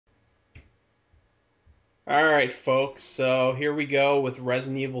Alright, folks, so here we go with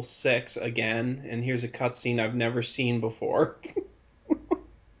Resident Evil 6 again, and here's a cutscene I've never seen before.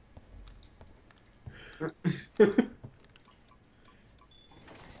 The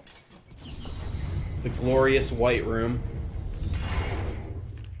glorious White Room.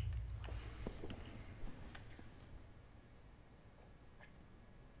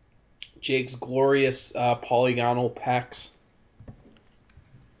 Jake's glorious polygonal pecs.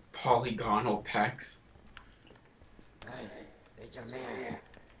 Polygonal pecs. Hey, it's your man.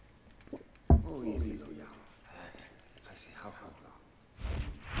 Oh, easy, Leo. I see how long.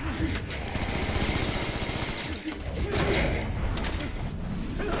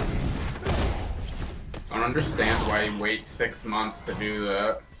 I don't understand why you wait 6 months to do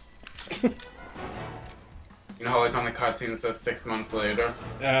that. You know how, like, on the cutscene it says 6 months later?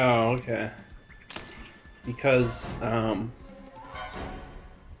 Oh, okay. Because, I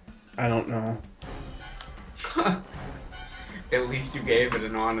don't know. At least you gave it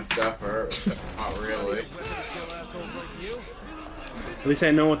an honest effort. Not really. At least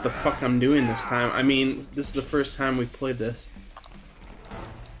I know what the fuck I'm doing this time. I mean, this is the first time we played this.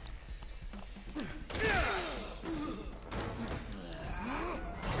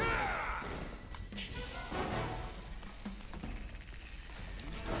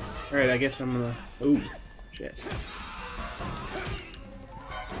 Alright, I guess I'm gonna... Ooh, shit.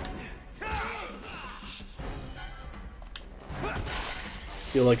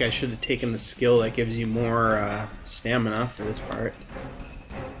 Feel like I should have taken the skill that gives you more stamina for this part.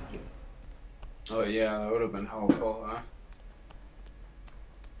 Oh yeah, that would have been helpful, huh?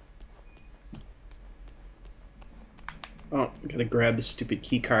 Oh, gotta grab the stupid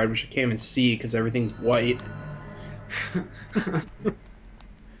key card, which I can't even see because everything's white. At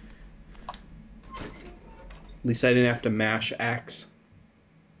least I didn't have to mash X.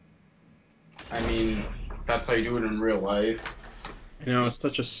 I mean, that's how you do it in real life. You know, it's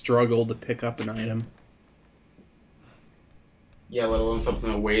such a struggle to pick up an item. Yeah, let alone something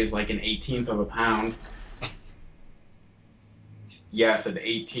that weighs like an 1/18 of a pound. Yes, an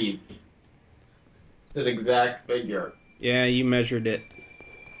 1/18. It's an exact figure. Yeah, you measured it.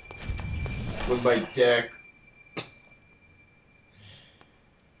 With my dick.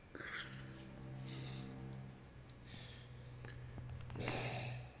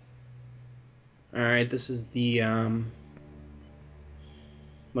 Alright, this is the,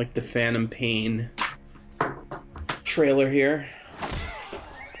 like the Phantom Pain trailer here.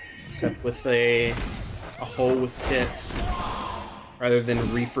 Except with a hoe with tits. Rather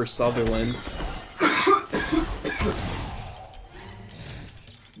than Reefer Sutherland.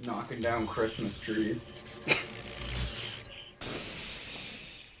 Knocking down Christmas trees.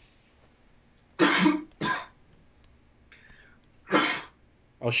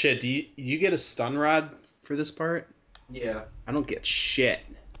 Oh shit, do you get a stun rod for this part? Yeah. I don't get shit.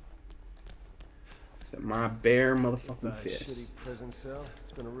 Except my bare motherfucking That fist. shitty prison cell.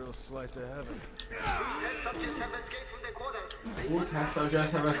 It's been a real slice of heaven. All test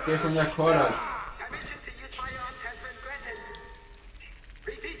subjects have escaped from their quarters. Permission to use firearms has been granted.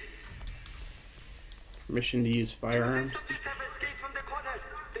 Repeat. Permission to use firearms? Subjects have escaped from the quarters.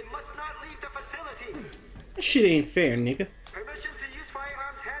 They must not leave the facility. That shit ain't fair, nigga. Permission to use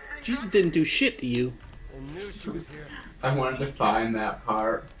firearms has been Jesus granted. didn't do shit to you. I knew she was here. I wanted to find that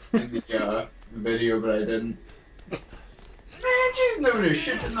part in the video, but I didn't. Man, Jesus never do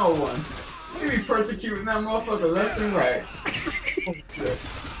shit to no one. You be persecuting that motherfucker left and right. Oh, shit.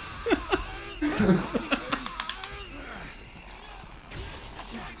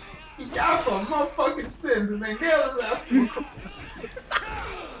 He got some motherfucking sins and they nailed his ass to a cross.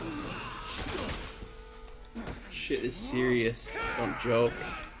 Shit is serious. Don't joke.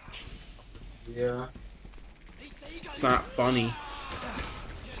 Yeah, It's not funny.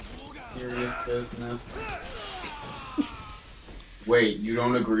 serious business. Wait, you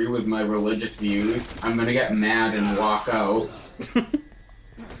don't agree with my religious views? I'm gonna get mad and walk out.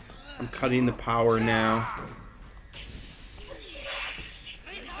 I'm cutting the power now.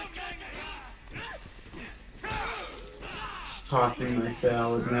 Tossing my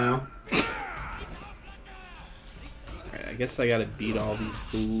salad now. Alright, I guess I gotta beat all these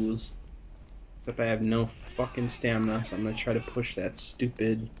fools. Except I have no fucking stamina, so I'm gonna try to push that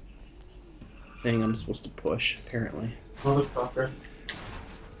stupid thing I'm supposed to push, apparently. Motherfucker.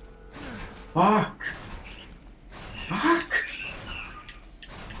 Fuck! Fuck!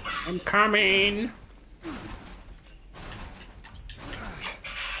 I'm coming!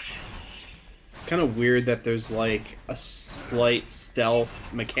 It's kind of weird that there's like a slight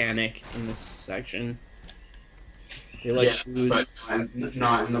stealth mechanic in this section. They Yeah, but lose.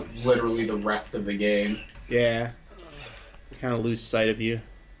 not in literally the rest of the game. Yeah, they kind of lose sight of you.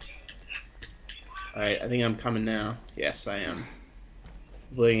 All right, I think I'm coming now. Yes, I am.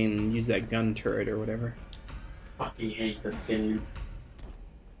 Hopefully I can use that gun turret or whatever. Fucking hate this game.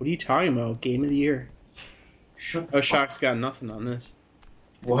 What are you talking about? Game of the year. Shut the Oh, fuck. Shock's got nothing on this.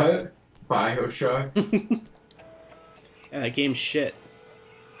 What? Bioshock? Yeah, that game's shit.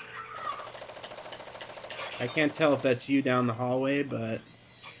 I can't tell if that's you down the hallway, but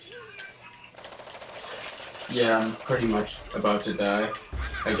Yeah, I'm pretty much about to die.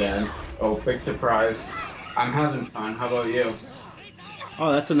 Again. Oh, big surprise. I'm having fun. How about you?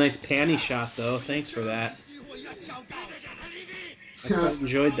 oh, that's a nice panty shot though. Thanks for that. I quite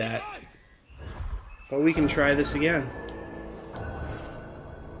enjoyed that. But we can try this again.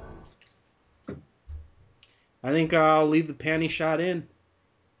 I think I'll leave the panty shot in.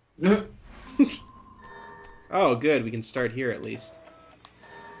 Oh, good. We can start here at least.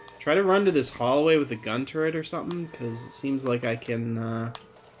 Try to run to this hallway with a gun turret or something, because it seems like I can...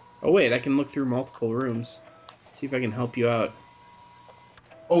 Oh, wait, I can look through multiple rooms. See if I can help you out.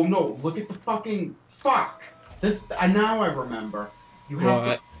 Oh no, look at the fucking... Fuck! This... now I remember. You have to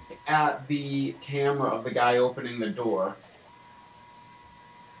What? look at the camera of the guy opening the door.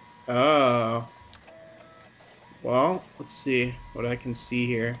 Oh. Well, let's see what I can see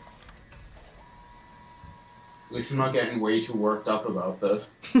here. At least I'm not getting way too worked up about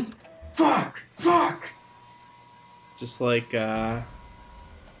this. Fuck! Fuck! Just like, fucking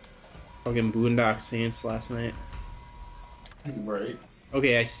Boondock Saints last night. Right.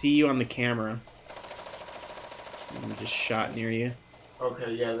 Okay, I see you on the camera. I'm just shot near you.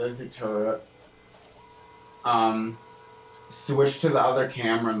 Okay, yeah, there's a turret. Switch to the other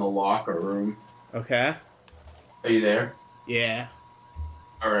camera in the locker room. Okay. Are you there? Yeah.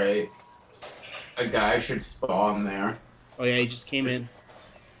 Alright. A guy should spawn there. Oh yeah, he just came in.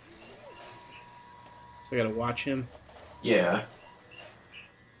 So I gotta watch him. Yeah.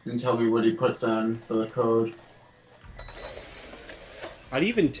 And tell me what he puts in for the code. How do you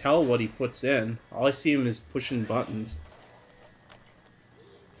even tell what he puts in? All I see him is pushing buttons.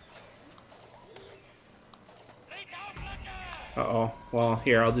 Uh-oh. Well,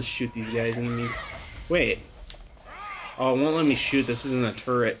 here, I'll just shoot these guys in the... Wait. Oh, it won't let me shoot. This isn't a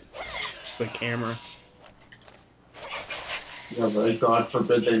turret. It's just a camera. Yeah, but God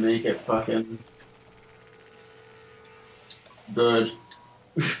forbid they make it fucking good.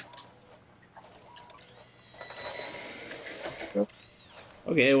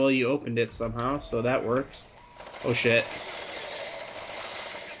 Okay, well, you opened it somehow, so that works. Oh, shit.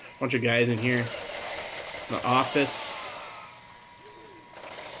 Bunch of guys in here. The office.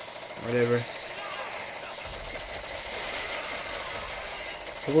 Whatever.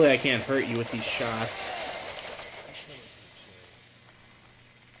 Hopefully I can't hurt you with these shots.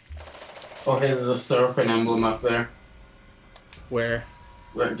 Oh, hey, there's a serpent emblem up there. Where?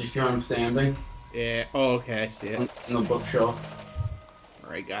 Where, do you see where I'm standing? Yeah. Oh, okay, I see it. On the bookshelf.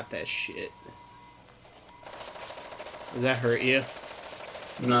 Alright, got that shit. Does that hurt you?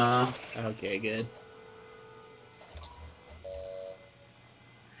 Nah. Okay, good.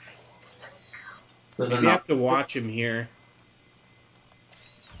 There's Maybe I have to watch him here.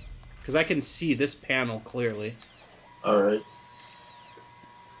 Because I can see this panel clearly. Alright.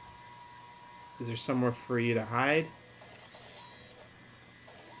 Is there somewhere for you to hide?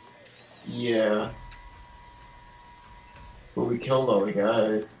 Yeah. But we killed all the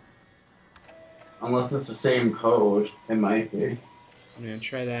guys. Unless it's the same code, it might be. I'm gonna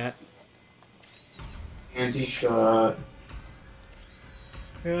try that. Anti-shot.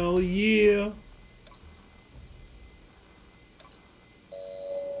 Hell yeah!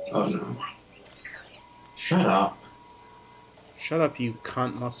 Oh no. Shut up. Shut up, you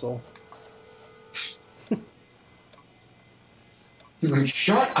cunt muscle. Like,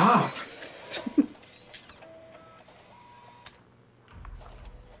 shut up!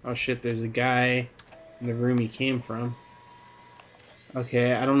 Oh shit, there's a guy in the room he came from.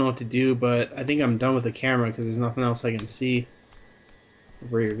 Okay, I don't know what to do, but I think I'm done with the camera because there's nothing else I can see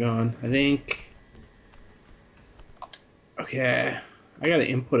of where you're going. I think... Okay, I gotta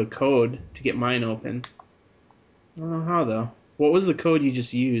input a code to get mine open. I don't know how, though. What was the code you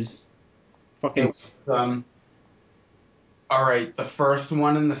just used? Fucking... It's, alright, the first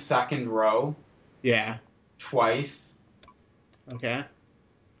one in the second row, Yeah, twice. okay.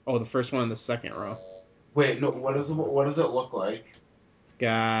 Oh, the first one in the second row. Wait, no, what does it look like? It's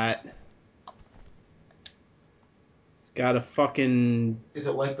got a fucking... Is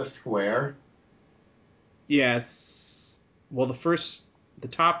it like the square? Yeah, it's... Well, the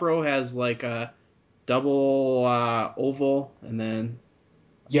top row has like a double oval, and then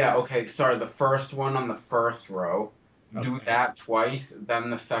Yeah, okay, sorry, the first one on the first row. Do okay. that twice, then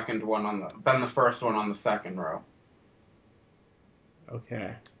the second one on then the first one on the second row.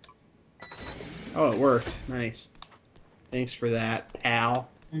 Okay. Oh, it worked. Nice. Thanks for that, pal.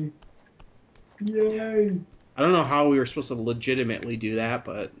 Yay! I don't know how we were supposed to legitimately do that,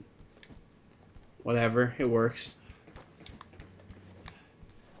 but whatever. It works.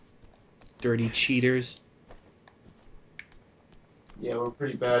 Dirty cheaters. Yeah, we're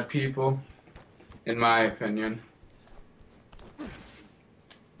pretty bad people, in my opinion.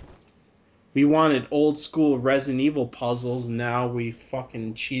 We wanted old school Resident Evil puzzles, and now we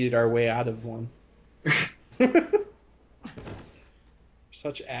fucking cheated our way out of one.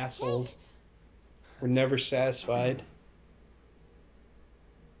 Such assholes. We're never satisfied.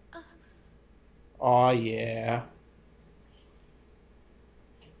 Aw, yeah.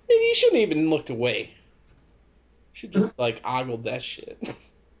 Maybe you shouldn't even looked away. You should just, like, ogled that shit.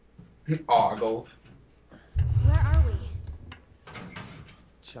 Ogled. Where are we?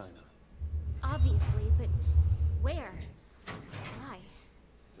 China. Obviously, but where? Why?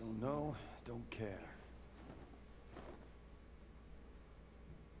 Don't know, don't care.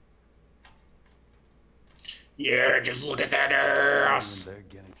 Yeah, just look at that ass. Their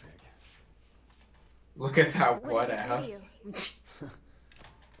guinea pig. Look at that What what did it do ass. to you?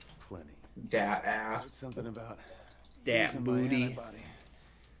 Plenty. Dat Said ass. something about Dat using my booty. antibody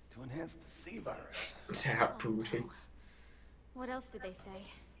to enhance the C virus. Dat booty. What else did they say?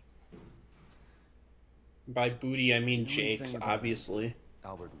 By booty, I mean You know anything Jake's, about obviously.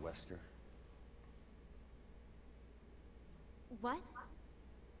 Albert Wesker. What?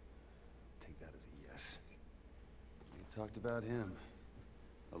 Take that as a yes. We talked about him.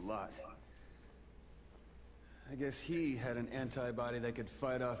 A lot. I guess he had an antibody that could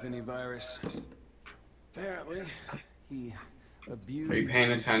fight off any virus. Apparently, he abused... Are you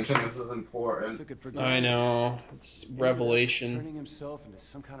paying attention? This is important. Took it for I granted. know. It's Ended up revelation. turning himself into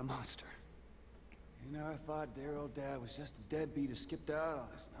some kind of monster. You know, I thought dear old dad was just a deadbeat who skipped out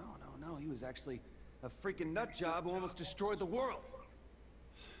on us. No. He was actually a freaking nut job who almost destroyed the world.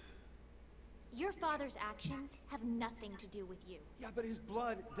 Your father's actions have nothing to do with you. Yeah, but his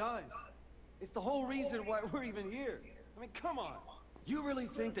blood does. It's the whole reason why we're even here. I mean, come on. You really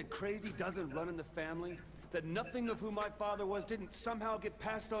think that crazy doesn't run in the family? That nothing of who my father was didn't somehow get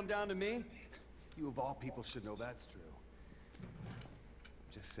passed on down to me? You of all people should know that's true.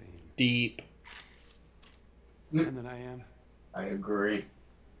 Just saying. Deep. And then I am. I agree.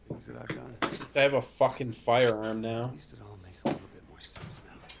 Things that I've done. At least I have a fucking firearm now. At least it all makes a little bit more sense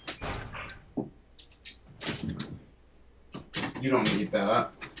now. You don't need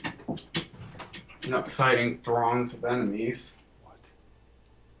that. You're not fighting throngs of enemies. What?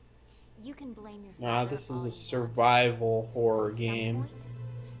 You can blame your Nah, father this is all a you want. survival horror At some game. point,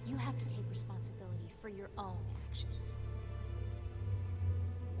 you have to take responsibility for your own actions.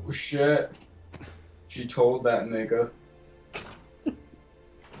 Oh shit. She told that nigga.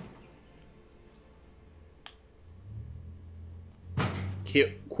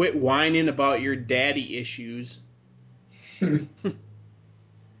 Quit whining about your daddy issues.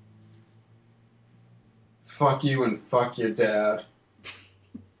 Fuck you and fuck your dad.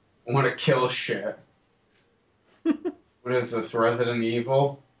 I want to kill shit. What is this, Resident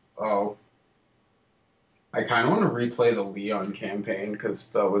Evil? Oh. I kind of want to replay the Leon campaign because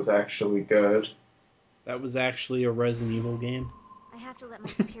that was actually good. That was actually a Resident Evil game. I have to let my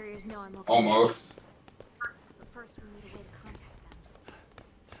superiors know I'm okay. Almost. But first, we need a way to contact them.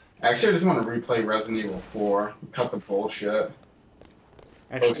 Actually, I just want to replay Resident Evil 4. Cut the bullshit.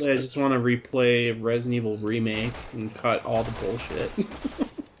 Actually, I just want to replay Resident Evil Remake and cut all the bullshit.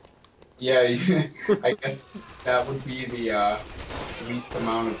 Yeah, I guess that would be the least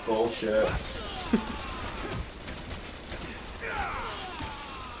amount of bullshit.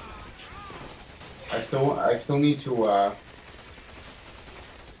 I still need to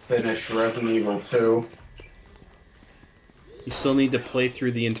finish Resident Evil 2. You still need to play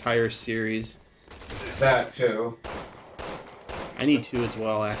through the entire series. That too. I need to as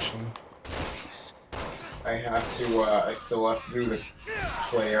well, actually. I have to. I still have to do the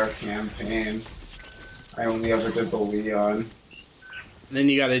Claire campaign. I only ever did the Leon. And then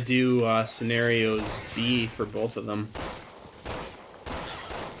you gotta do scenarios B for both of them.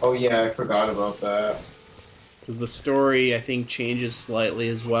 Oh yeah, I forgot about that. Because the story, I think, changes slightly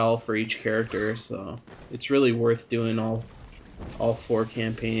as well for each character, so it's really worth doing all 4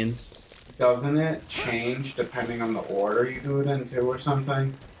 campaigns. Doesn't it change depending on the order you do it into or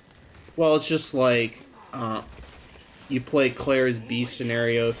something? Well, it's just like, you play Claire's B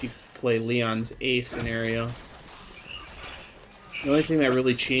scenario. If you play Leon's A scenario. The only thing that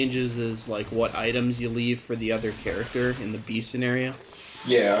really changes is like what items you leave for the other character in the B scenario.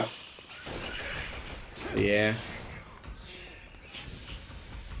 Yeah. But yeah.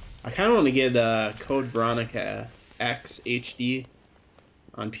 I kind of want to get Code Veronica X HD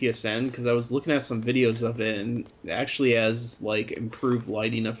on PSN because I was looking at some videos of it and it actually has like improved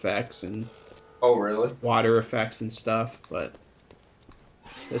lighting effects and Oh, really? water effects and stuff, but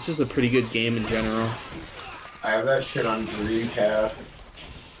this is a pretty good game in general. I have that shit on Dreamcast.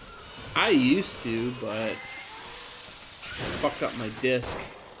 I used to, but I fucked up my disc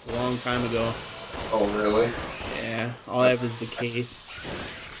a long time ago. Oh, really? Yeah, all I have is the case.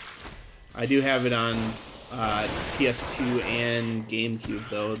 I do have it on PS2 and GameCube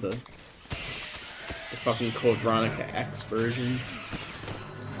though, the fucking Code Veronica X version.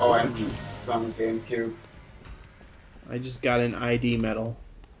 Oh, I'm on GameCube. I just got an ID medal.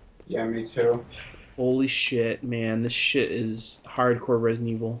 Yeah, me too. Holy shit, man, this shit is hardcore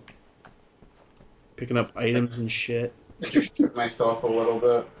Resident Evil. Picking up items and shit. I just shook myself a little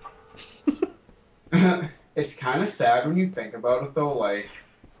bit. It's kind of sad when you think about it though, like,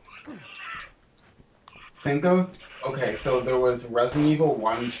 think of, okay, so there was Resident Evil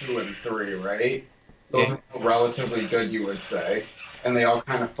 1, 2, and 3, right? Those Yeah. are all relatively good, you would say. And they all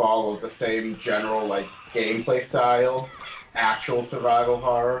kind of follow the same general, like, gameplay style, actual survival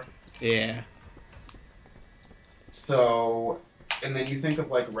horror. Yeah. So, and then you think of,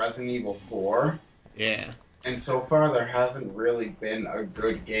 like, Resident Evil 4, Yeah. and so far there hasn't really been a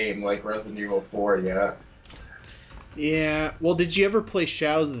good game like Resident Evil 4 yet. Yeah. Well, did you ever play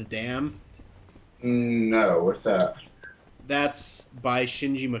Shadows of the Dam? No, what's that? That's by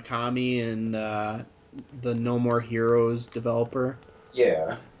Shinji Mikami and the No More Heroes developer.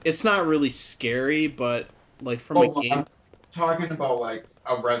 Yeah. It's not really scary, but like from a game. I'm talking about like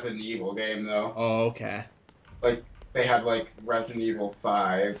a Resident Evil game though. Oh, okay. Like they had like Resident Evil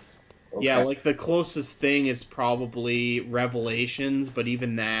 5. Okay. Yeah, like the closest thing is probably Revelations, but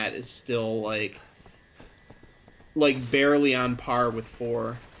even that is still like barely on par with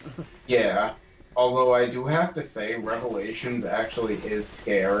 4. Yeah. Although I do have to say Revelations actually is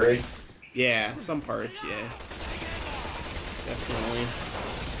scary. Yeah, some parts, yeah. Definitely.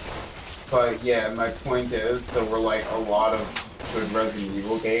 But yeah, my point is there were like a lot of good Resident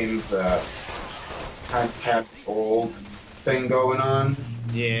Evil games that kind of had the old thing going on.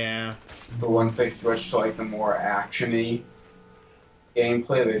 Yeah. But once they switched to like the more actiony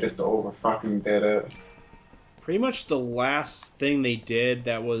gameplay, they just over fucking did it. Pretty much the last thing they did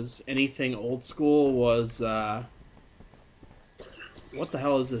that was anything old school was what the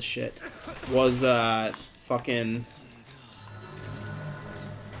hell is this shit? Was fucking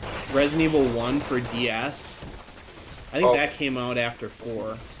Resident Evil 1 for DS. I think that came out after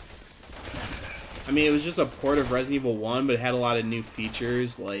 4. I mean, it was just a port of Resident Evil 1, but it had a lot of new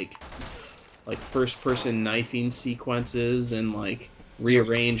features like first-person knifing sequences and like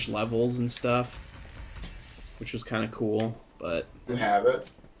rearranged levels and stuff, which was kind of cool. But You have it?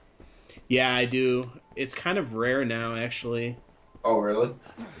 yeah, I do. It's kind of rare now, actually. Oh, really?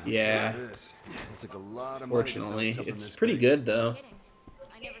 Yeah. Fortunately, it's pretty good though.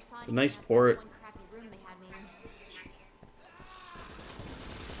 It's a nice port.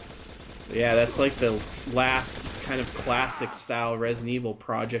 But yeah, that's like the last kind of classic style Resident Evil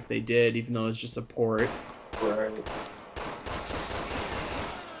project they did, even though it's just a port. Right.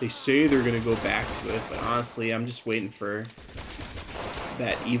 They say they're gonna go back to it, but honestly, I'm just waiting for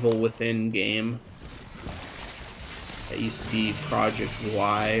that Evil Within game. That used to be Project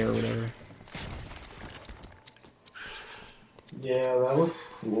Y or whatever. Yeah, that looks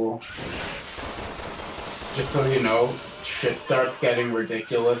cool. Just so you know, shit starts getting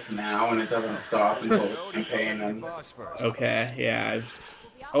ridiculous now and it doesn't stop until the campaign ends. Okay, yeah.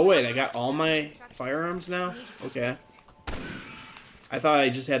 Oh wait, I got all my firearms now? Okay. I thought I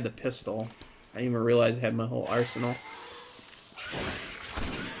just had the pistol. I didn't even realize I had my whole arsenal.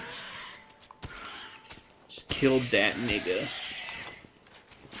 Just killed that nigga.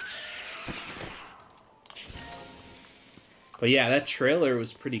 But yeah, that trailer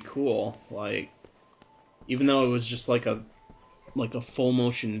was pretty cool. Like, even though it was just like a full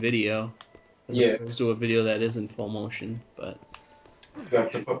motion video, as opposed to a video that isn't full motion. But You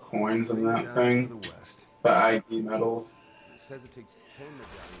have to put coins in that thing. The ID medals. It says it takes 10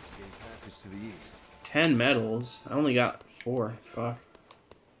 medallions to gain passage to the east. 10 medals. I only got 4. Fuck.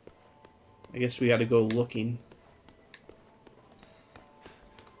 I guess we got to go looking.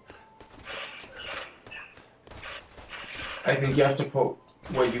 I think you have to put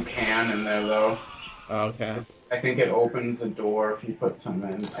what you can in there though. Okay. I think it opens a door if you put some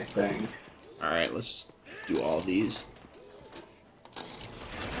in, I think. Alright, let's just do all these.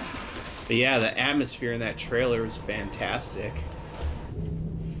 But yeah, the atmosphere in that trailer was fantastic.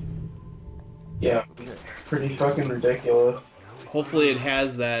 Yeah, it's pretty fucking ridiculous. Hopefully it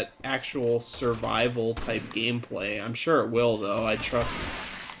has that actual survival type gameplay. I'm sure it will, though. I trust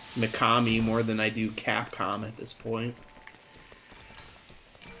Mikami more than I do Capcom at this point.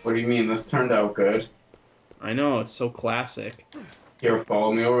 What do you mean? This turned out good. I know, it's so classic. Here,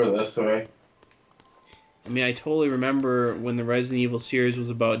 follow me over this way. I mean, I totally remember when the Resident Evil series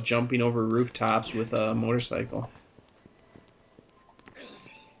was about jumping over rooftops with a motorcycle.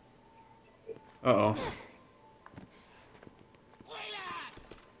 Uh-oh.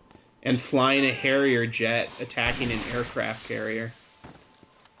 And flying a Harrier jet, attacking an aircraft carrier.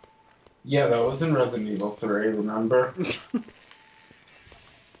 Yeah, that was in Resident Evil 3, remember?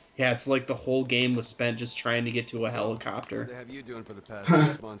 Yeah, it's like the whole game was spent just trying to get to a What helicopter. the have you doing for the past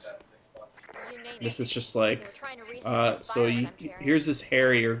 6 months? You name This it. is just We were like, trying to research the so virus I'm carrying. here's this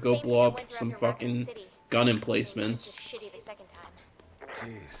Harrier, go Same blow thing I up went through some after Raccoon fucking City. gun It was emplacements. just as shitty the second time.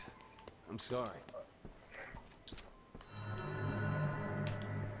 Jeez. I'm sorry.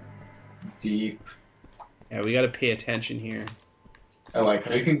 Deep. Yeah, we gotta pay attention here. I like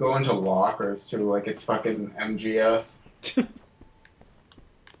how you can go into lockers too, like it's fucking MGS.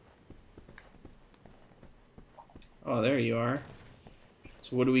 Oh, there you are.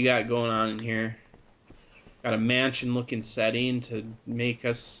 So what do we got going on in here? Got a mansion-looking setting to make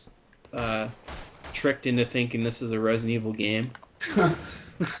us tricked into thinking this is a Resident Evil game.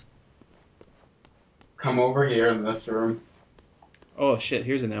 Come over here in this room, Oh shit,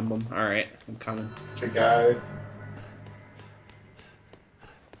 here's an emblem. Alright, I'm coming. you guys.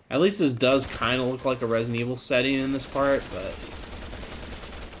 At least this does kind of look like a Resident Evil setting in this part, but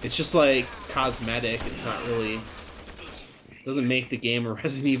it's just like cosmetic. It's not really... doesn't make the game a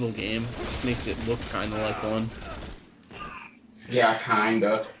Resident Evil game. It just makes it look kind of like one. Yeah,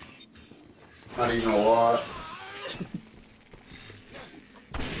 kinda. Not even a lot.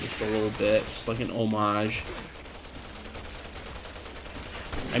 Just a little bit, just like an homage.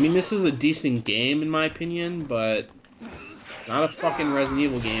 I mean, this is a decent game in my opinion, but not a fucking Resident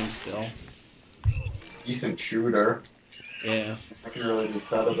Evil game still. Decent shooter. Yeah. I can really be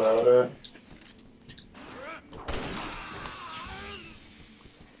sad about it.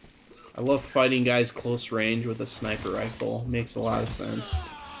 I love fighting guys close range with a sniper rifle. Makes a lot of sense.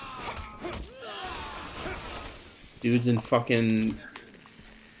 Dudes in fucking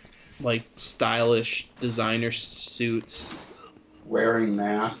like stylish designer suits. Wearing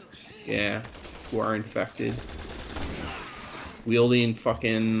masks. Yeah, who are infected. Wielding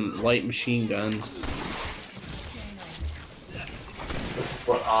fucking light machine guns. This is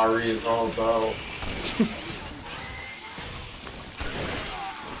what Ari is all about.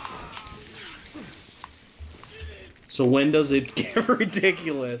 So when does it get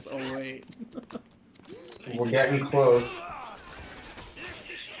ridiculous? Oh wait. We're getting close.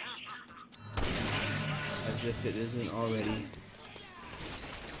 As if it isn't already.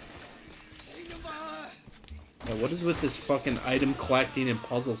 Yeah, what is with this fucking item collecting and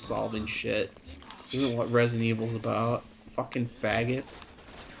puzzle solving shit? This isn't what Resident Evil's about. Fucking faggots.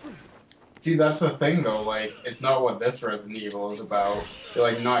 See, that's the thing though, like, it's not what this Resident Evil is about.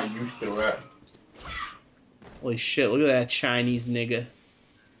 You're like not used to it. Holy shit, look at that Chinese nigga.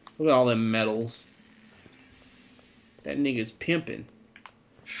 Look at all them medals. That nigga's pimping.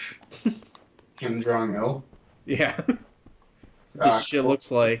 Kim Jong-il. Yeah. This shit Cool.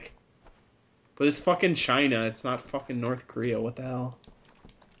 looks like. But it's fucking China, it's not fucking North Korea, what the hell?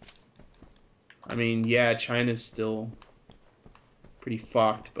 I mean, yeah, China's still pretty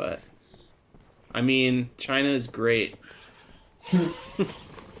fucked, but... I mean, China is great.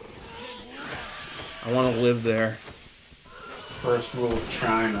 I want to live there. First rule of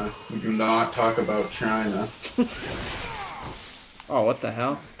China: we do not talk about China. Oh, what the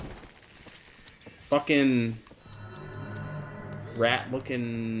hell? Fucking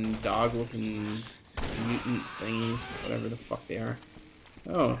rat-looking, dog-looking mutant thingies, whatever the fuck they are.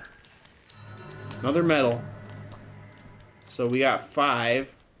 Oh. Another medal. So we got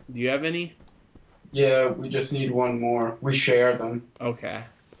 5. Do you have any? Yeah, we just need one more. We share them. Okay.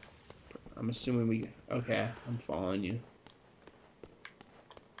 I'm assuming we... Okay, I'm following you.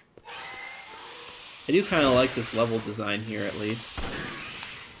 I do kind of like this level design here, at least.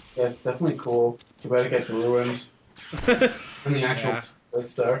 Yeah, it's definitely cool. Too bad it gets ruined when the actual Yeah. play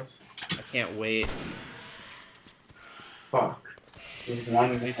starts. I can't wait. Fuck. There's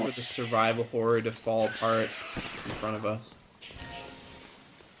one Wait more. for the survival horror to fall apart in front of us.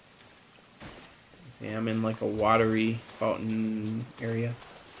 Yeah, I'm in like a watery fountain area.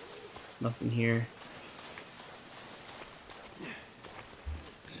 Nothing here.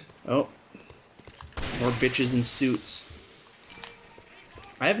 Oh. More bitches in suits.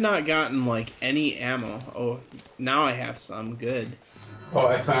 I have not gotten like any ammo. Oh, now I have some. Good. Oh,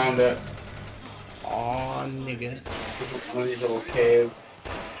 I found it. Aw, nigga. One of these little caves.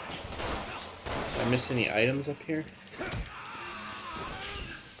 Did I miss any items up here?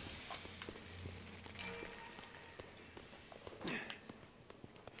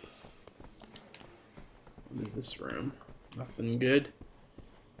 What is this room? Nothing good.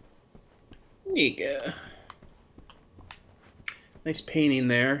 Nigga. Nice painting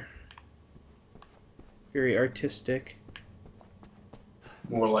there. Very artistic.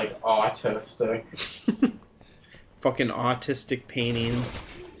 More like autistic. Fucking autistic paintings.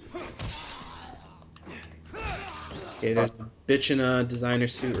 Okay, there's a bitch in a designer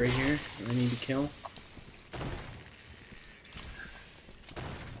suit right here I need to kill.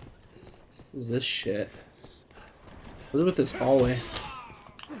 What is this shit? What is with this hallway?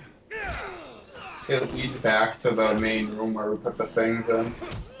 It leads back to the main room where we put the things in.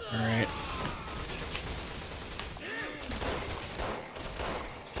 Alright.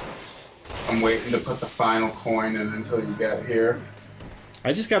 I'm waiting to put the final coin in until you get here.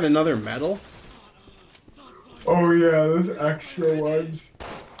 I just got another medal? Oh yeah, there's extra ones.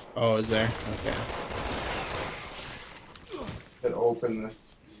 Oh, is there? Okay. That open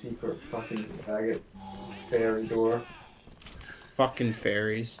this secret fucking bag fairy door. Fucking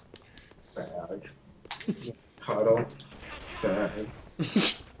fairies. Bag. Cuddle. Bag.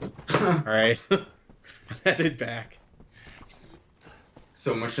 Alright. I'm headed back.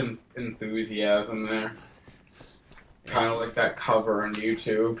 So much enthusiasm there. Kind of like that cover on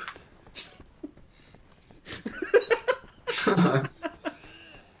YouTube.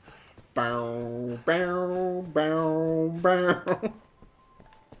 Bow, bow, bow, bow.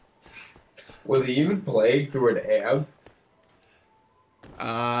 Was he even played through an ad?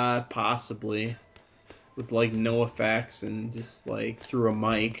 Possibly. With like no effects and just like through a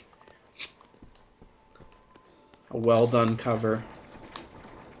mic. A well done cover.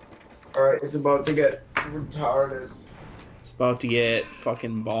 Alright, it's about to get retarded. It's about to get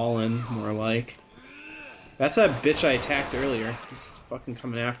fucking ballin', more like. That's that bitch I attacked earlier. This is fucking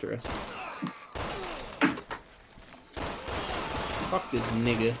coming after us. Fuck this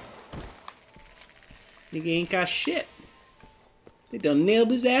nigga. Nigga ain't got shit. They done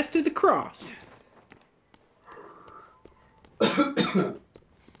nailed his ass to the cross. Man,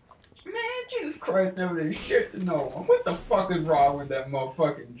 Jesus Christ, nobody's shit to no one. What the fuck is wrong with that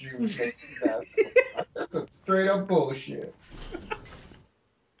motherfucking Jew? That's some straight up bullshit.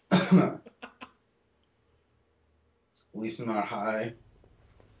 At least I'm not high.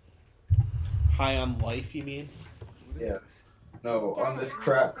 High on life, you mean? Yeah. No, on this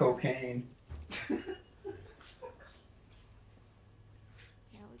crack cocaine. There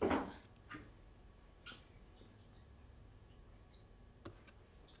we go.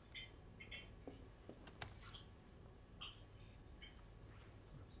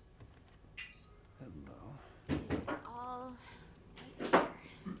 Hello. It's all right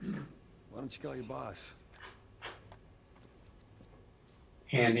here. Why don't you call your boss?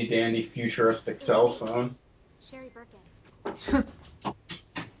 Handy dandy futuristic cell phone. Sherry Birkin.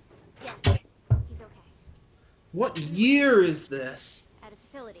 Yes, he's okay. What year is this? At a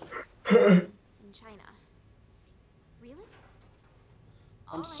facility in China. Really?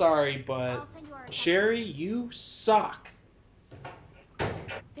 I'm sorry, I'll but send you our Sherry, you suck.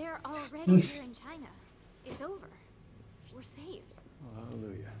 They're already here in China. It's over. We're saved. Oh,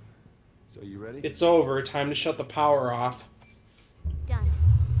 hallelujah. So you ready? It's over. Time to shut the power off. Done.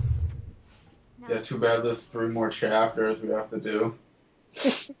 Now Yeah, too bad there's 3 more chapters we have to do.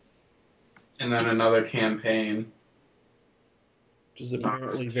 And then another campaign. Which is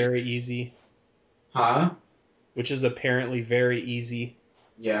apparently very easy. Huh? Which is apparently very easy.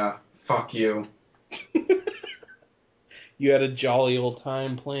 Yeah, fuck you. You had a jolly old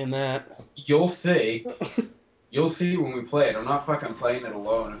time playing that. You'll see. You'll see when we play it. I'm not fucking playing it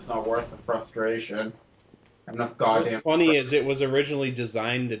alone. It's not worth the frustration. I have enough goddamn. What's funny is it was originally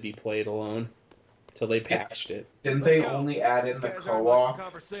designed to be played alone. Till they patched it. Didn't they only add in the co-op?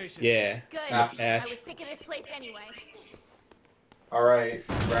 Yeah. good. That I patch. was sick of this place anyway. Alright,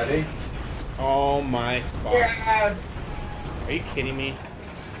 ready? Oh my fuck. Yeah! Are you kidding me?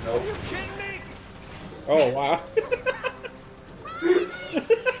 Nope. Oh wow. We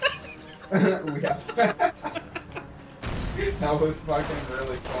have That was fucking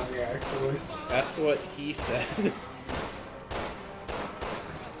really funny, actually. That's what he said.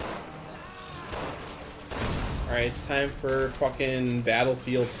 Alright, it's time for fucking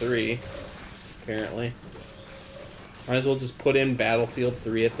Battlefield 3, apparently. Might as well just put in Battlefield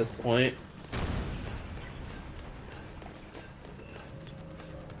 3 at this point.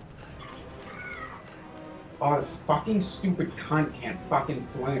 Oh, this fucking stupid cunt can't fucking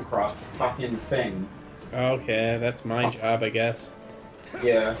swing across the fucking things. Okay, that's my job, I guess.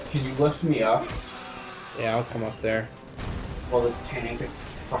 Yeah, can you lift me up Yeah, I'll come up there. while this tank is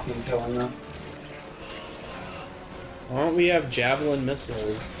fucking killing us? Why don't we have javelin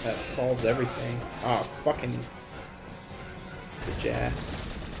missiles? That solves everything. Oh, fucking bitch ass.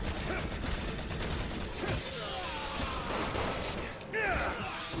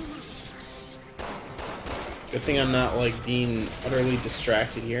 Good thing I'm not, like, being utterly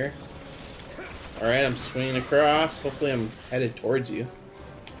distracted here. Alright, I'm swinging across. Hopefully I'm headed towards you.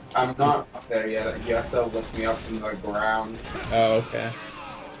 I'm not up there yet. You have to lift me up from the ground. Oh, okay.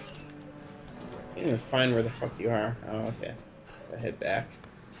 Can't even find where the fuck you are. Oh, okay. Gotta head back.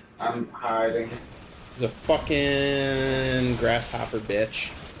 I'm hiding. There's a fucking grasshopper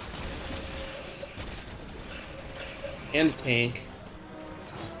bitch. And a tank.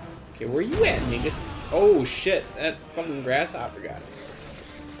 Okay, where you at, nigga? Oh shit, that fucking grasshopper got it.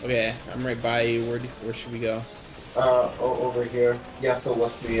 Okay, I'm right by you. Where should we go? Over here. You have to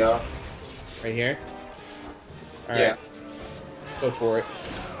lift me up. Right here? Alright. Yeah. Go for it.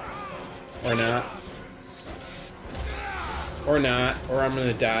 Or not. Or not. Or I'm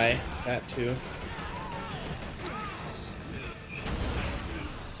gonna die. That too.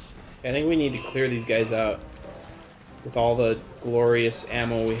 I think we need to clear these guys out. With all the glorious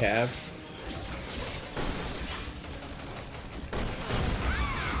ammo we have.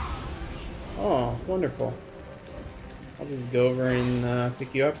 Oh, wonderful. I'll just go over and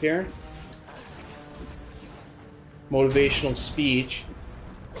pick you up here. Motivational speech.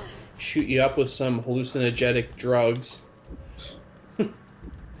 Shoot you up with some hallucinogenic drugs.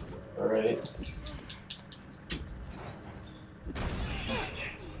 Alright.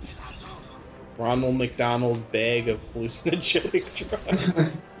 Ronald McDonald's bag of hallucinogenic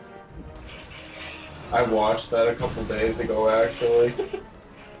drugs. I watched that a couple days ago, actually.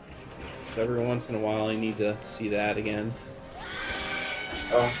 So every once in a while I need to see that again.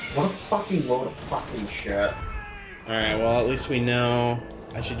 Oh, what a fucking load of fucking shit. Alright, well at least we know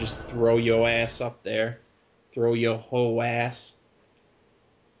I should just throw yo ass up there. Throw yo ho ass.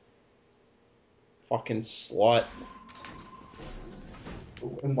 Fucking slut.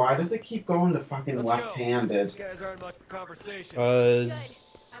 And why does it keep going to fucking left-handed? These guys aren't much for conversation. Good. I was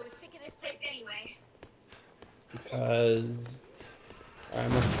sick of this place anyway. Because I'm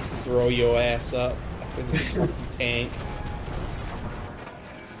gonna throw your ass up after this fucking tank.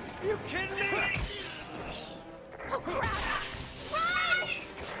 Are you kidding me? Oh crap! Run!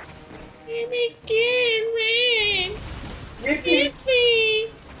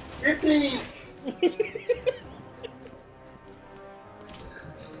 Ripley! Ripley!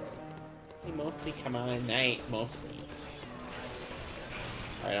 They mostly come on at night, mostly.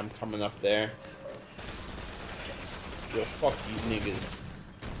 Alright, I'm coming up there. Yo, fuck these niggas.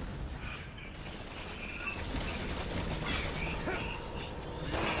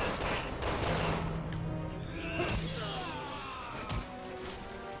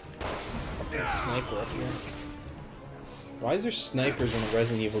 Fucking sniper up here. Why is there snipers in a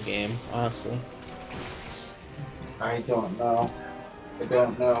Resident Evil game, honestly? I don't know. I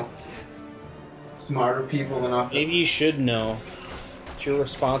don't know. Smarter people than us. Maybe you should know. It's your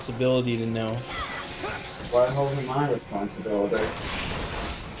responsibility to know. Why the hell is it my responsibility?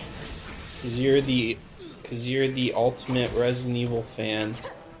 Cause you're the ultimate Resident Evil fan.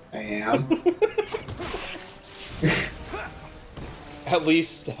 I am. At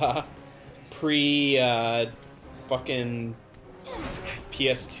least pre fucking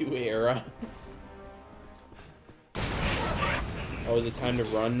PS2 era. Oh, is it time to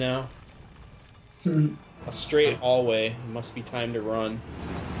run now? A straight hallway. It must be time to run.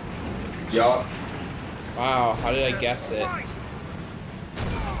 Yup. Wow, how did I guess it?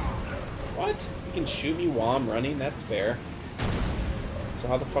 What? You can shoot me while I'm running? That's fair. So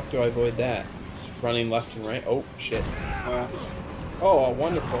how the fuck do I avoid that? Just running left and right? Oh, shit. Oh,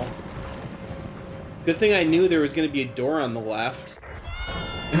 wonderful. Good thing I knew there was going to be a door on the left.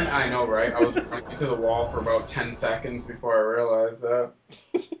 I know, right? I was running into the wall for about 10 seconds before I realized that.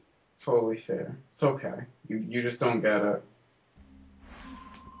 Totally fair. It's okay. You just don't get it.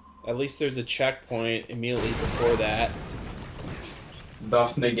 At least there's a checkpoint immediately before that.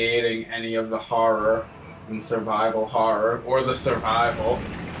 Thus negating any of the horror and survival horror, or the survival,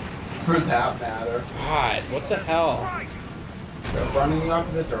 for that matter. God, what the hell? They're running the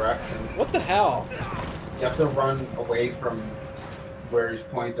opposite direction. What the hell? You have to run away from where he's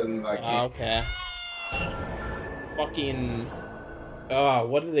pointing the camera. Okay. Fucking. Oh,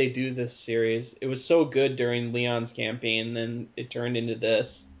 what did they do this series? It was so good during Leon's campaign, then it turned into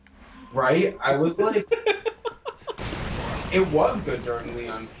this. Right? I was like, it was good during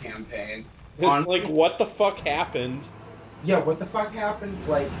Leon's campaign. It's like, what the fuck happened? Yeah, what the fuck happened?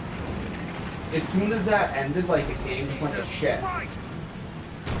 Like, as soon as that ended, like, the game just went to shit.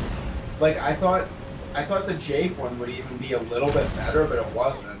 Like, I thought the Jake one would even be a little bit better, but it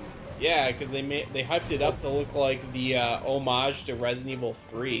wasn't. Yeah, because they hyped it up to look like the homage to Resident Evil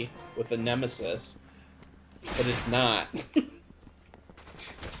 3 with the Nemesis, but it's not.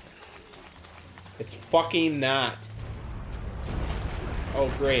 It's fucking not.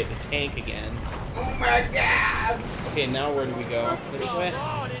 Oh great, the tank again. Oh my god! Okay, now where do we go? This way?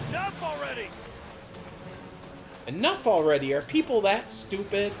 God, enough already! Enough already! Are people that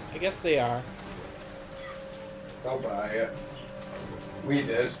stupid? I guess they are. They'll buy it. We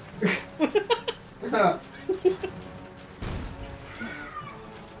did.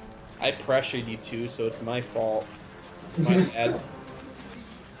 I pressured you two, so it's my fault. My bad.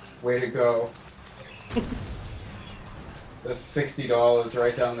 Way to go. That's $60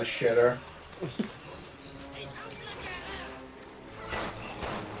 right down the shitter.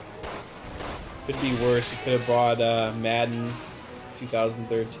 Could be worse. You could have bought Madden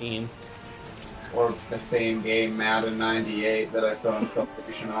 2013. Or the same game, Madden 98, that I saw in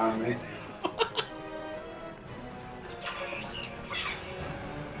Salvation Army.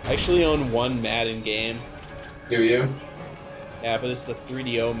 I actually own one Madden game. Do you? Yeah, but it's the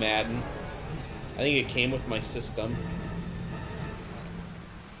 3DO Madden. I think it came with my system.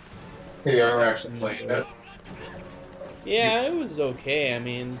 Have you ever actually played it? Yeah, it was okay. I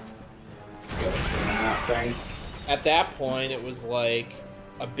mean, That thing. at that point, it was like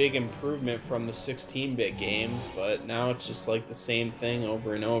a big improvement from the 16-bit games, but now it's just like the same thing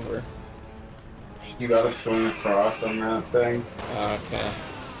over and over. You gotta swing across on that thing. Okay.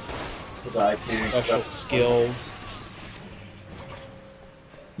 Because I can't. Special skills.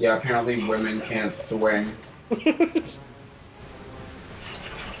 Yeah, apparently women can't swing. How the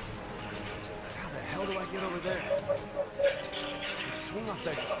hell do I get over there? I swing off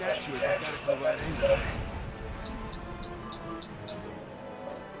that statue if I got it to the right angle.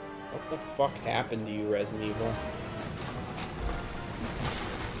 What the fuck happened to you, Resident Evil?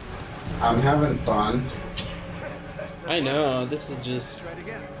 I'm having fun. I know, this is just... Try it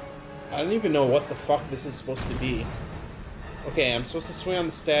again. I don't even know what the fuck this is supposed to be. Okay, I'm supposed to swing on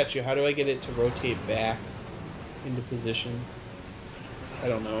the statue. How do I get it to rotate back into position? I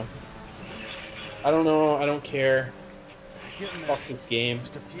don't know. I don't know. I don't care. Getting there. Fuck this game.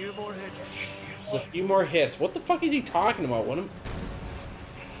 Just a few more hits. Just a few more hits. What the fuck is he talking about? What am...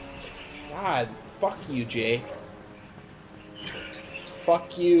 God, fuck you, Jake.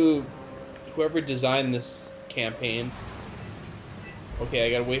 Fuck you, whoever designed this campaign. Okay, I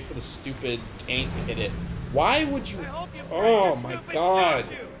gotta wait for the stupid tank to hit it. Why would you... Oh my god.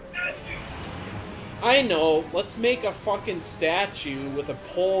 I know, let's make a fucking statue with a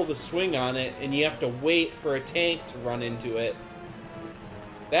pole to swing on it, and you have to wait for a tank to run into it.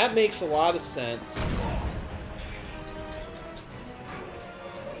 That makes a lot of sense.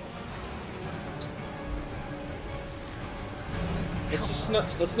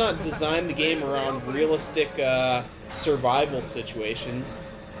 Let's not design the game around realistic survival situations.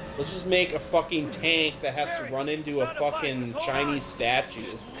 Let's just make a fucking tank that has to run into a fucking Chinese statue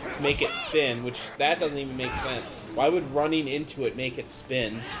to make it spin, which that doesn't even make sense. Why would running into it make it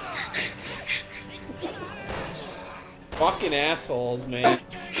spin? Fucking assholes, man.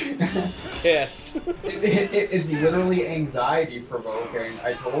 Pissed. It's literally anxiety provoking.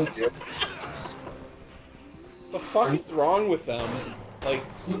 I told you. The fuck is wrong with them? Like,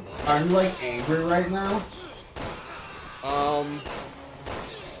 Are you like angry right now?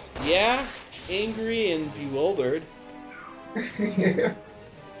 Yeah, angry and bewildered.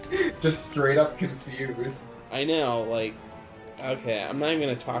 Just straight up confused. I know, like, okay, I'm not even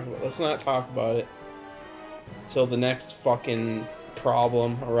gonna talk about it. Let's not talk about it until the next fucking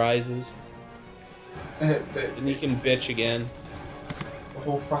problem arises. And you can bitch again. The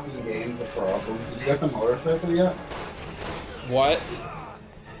whole fucking game's a problem. Did you get the motorcycle yet? What?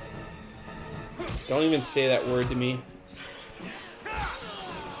 Don't even say that word to me.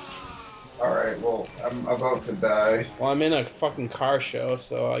 Alright, well, I'm about to die. Well, I'm in a fucking car show,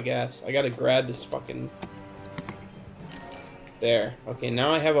 so I guess I gotta grab this fucking... There. Okay,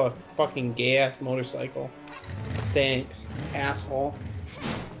 now I have a fucking gay-ass motorcycle. Thanks, asshole.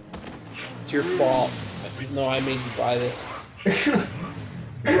 It's your fault, even though I made you buy this.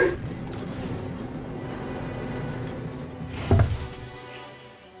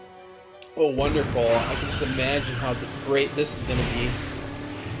 wonderful. I can just imagine how great this is going to be.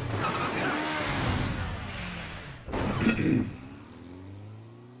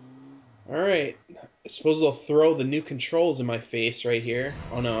 Alright. I suppose they'll throw the new controls in my face right here.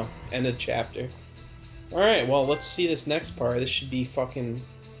 Oh no. End of chapter. Alright, well, let's see this next part. This should be fucking...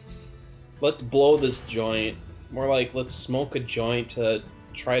 Let's blow this joint. More like, let's smoke a joint to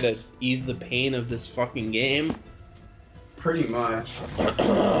try to ease the pain of this fucking game. Pretty much. Do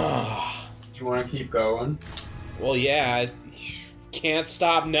you want to keep going? Well, yeah. Can't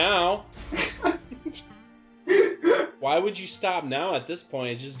stop now. Why would you stop now at this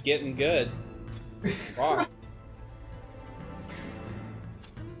point? It's just getting good. Wow.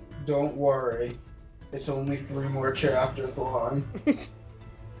 Don't worry. It's only 3 more chapters long.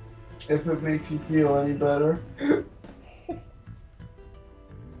 If it makes you feel any better.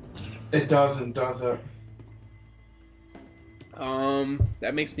 It doesn't, does it?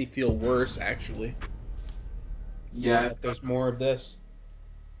 That makes me feel worse, actually. Yeah. There's more of this.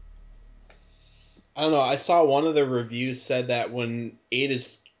 I don't know, I saw one of the reviews said that when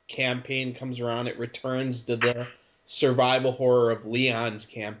Ada's campaign comes around, it returns to the survival horror of Leon's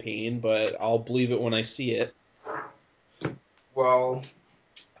campaign, but I'll believe it when I see it. Well,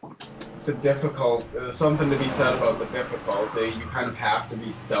 there's something to be said about the difficulty. You kind of have to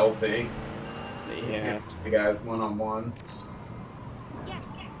be stealthy. Yeah. The guys one-on-one. Yes.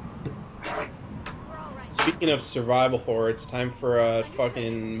 We're all right. Speaking of survival horror, it's time for a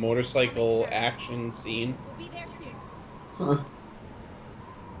fucking motorcycle action scene. We'll be there soon. Huh.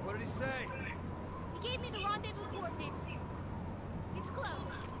 What did he say? He gave me the rendezvous coordinates. It's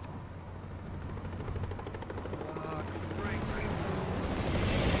close. Ah, crazy.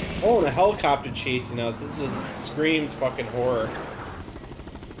 Oh, and a helicopter chasing us. This just screams fucking horror.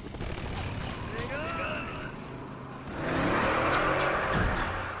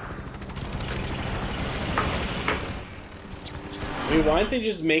 I mean, why didn't they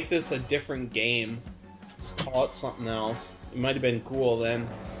just make this a different game? Just call it something else. It might have been cool then.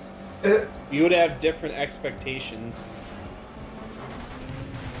 You would have different expectations.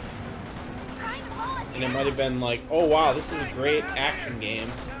 Trying to haul us And it might have been like, oh wow, this is a great action game.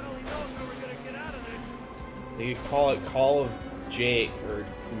 God only knows how we're gonna get out of this. They could call it Call of Jake or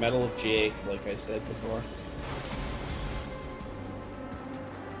Metal of Jake, like I said before.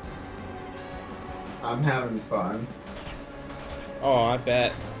 I'm having fun. Oh, I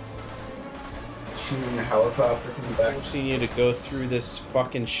bet. Shooting a helicopter from the back. Forcing you to go through this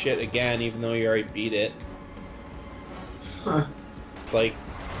fucking shit again, even though you already beat it. Huh. It's like,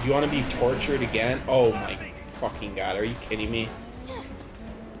 you want to be tortured again? Oh my fucking god, are you kidding me?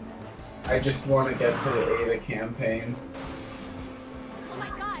 I just want to get to the Ada campaign. Oh my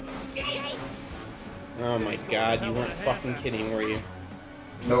god. Jake! Oh my god, you weren't fucking kidding, were you?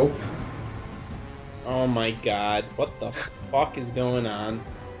 Nope. Oh my god, what the fuck is going on?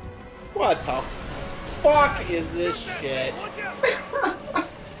 What the fuck is this shit?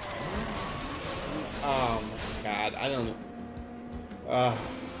 Oh my god, I don't know.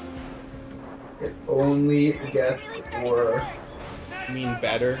 It only gets worse. You mean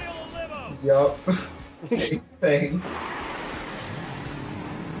better? Yup. Same thing.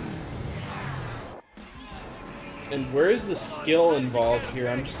 And where is the skill involved here?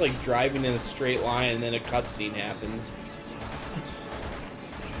 I'm just like driving in a straight line and then a cutscene happens.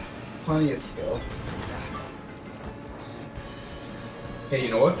 Plenty of skill. Hey,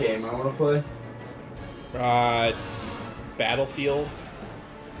 you know what game I want to play? Battlefield?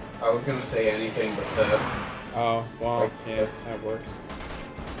 I was gonna say anything but this. Oh, well, Like yeah, this. that works.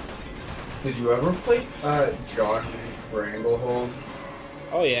 Did you ever play Johnny Stranglehold?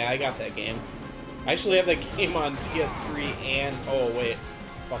 Oh yeah, I got that game. I actually have that game on PS3 and... Oh, wait.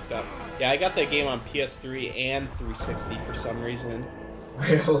 Fucked up. Yeah, I got that game on PS3 and 360 for some reason.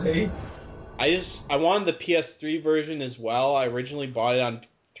 Really? I wanted the PS3 version as well. I originally bought it on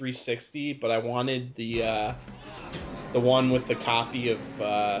 360, but I wanted the one with the copy of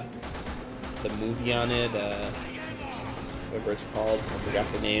the movie on it, whatever it's called. I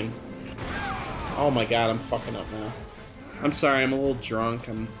forgot the name. Oh my god, I'm fucking up now. I'm sorry, I'm a little drunk.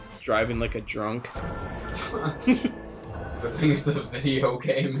 I'm driving like a drunk. The thing is, a video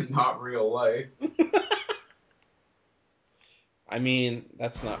game and not real life. I mean,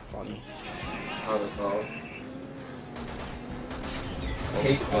 that's not funny. I don't know.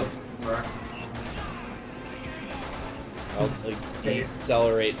 Tasteless humor. I'll like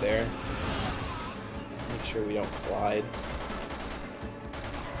decelerate there. Make sure we don't collide.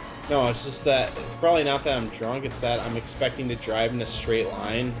 No, it's just that it's probably not that I'm drunk, it's that I'm expecting to drive in a straight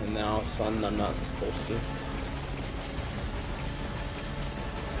line and now all of a sudden I'm not supposed to.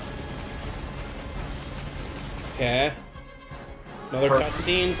 Okay. Another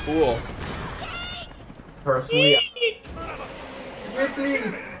cutscene. Cool. Personally,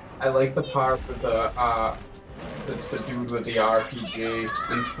 I like the part with the dude with the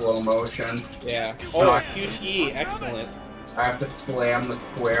RPG in slow motion. Yeah. When Oh, QTE. Excellent. I have to slam the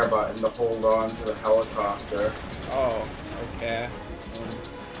square button to hold on to the helicopter. Oh, okay.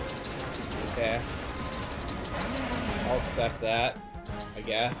 Okay. I'll accept that, I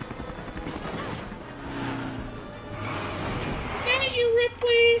guess. Damn you,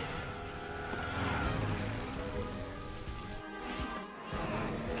 Ripley!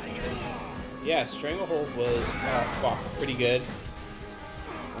 Yeah, Stranglehold was, pretty good.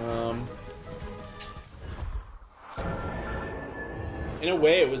 In a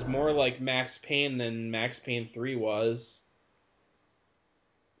way, it was more like Max Payne than Max Payne 3 was.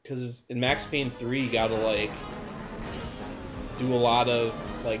 Because in Max Payne 3, you gotta, like, do a lot of,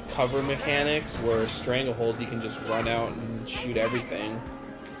 like, cover mechanics, where Stranglehold, you can just run out and shoot everything.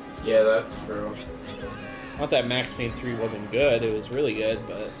 Yeah, that's true. Not that Max Payne 3 wasn't good, it was really good,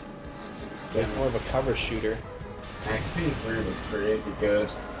 but it was more of a cover shooter. Max Payne 3 was crazy good,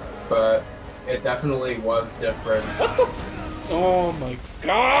 but it definitely was different. What the? Oh my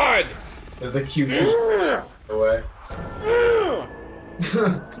god! There's a QT away.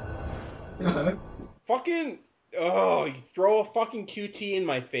 Fucking... Oh, you throw a fucking QT in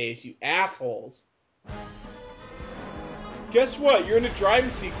my face, you assholes. Guess what? You're in a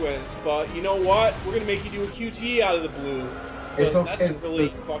driving sequence, but you know what? We're gonna make you do a QT out of the blue. It's But okay. that's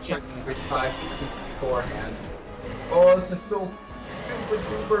really fucking... Beforehand. Oh, this is so super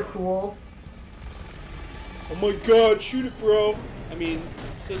duper cool. Oh my god, shoot it, bro. I mean,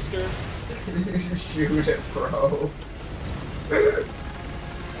 sister. Shoot it, bro.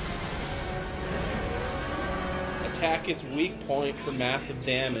 Attack its weak point for massive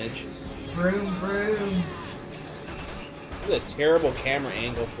damage. Vroom, vroom. This is a terrible camera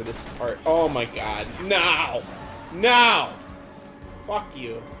angle for this part. Oh my god. No! No! Fuck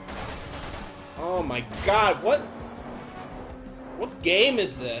you. Oh my god, what? What game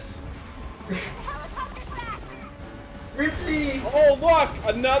is this? Ripley! Oh look!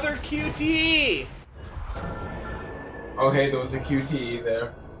 Another QTE! Oh hey, there was a QTE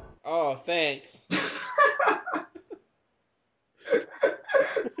there. Oh, thanks.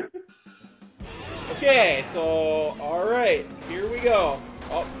 Okay, so, alright, here we go.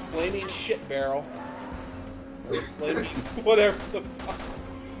 Oh, flaming shit barrel. Or flaming, whatever the fuck.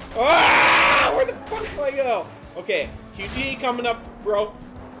 Ah! Where the fuck do I go? Okay, QT coming up, bro.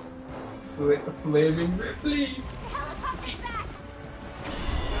 Flaming Ripley!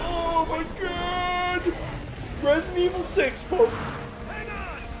 Oh my god! Resident Evil 6, folks.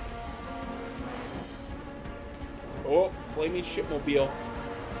 Oh, flaming shitmobile.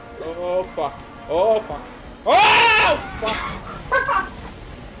 Oh, fuck. Oh, fuck. Oh, fuck!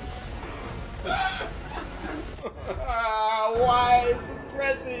 Why is this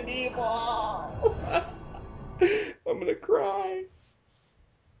Resident Evil? I'm gonna cry.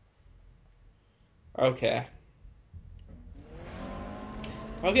 Okay.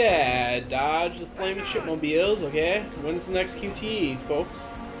 Okay, dodge the flaming shipmobiles, okay? When's the next QT, folks?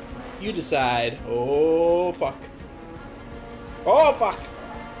 You decide. Oh, fuck. Oh, fuck!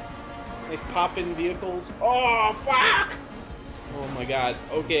 Nice pop-in vehicles. Oh, fuck! Oh my god.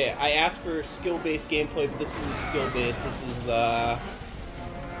 Okay, I asked for skill-based gameplay, but this isn't skill-based. This is,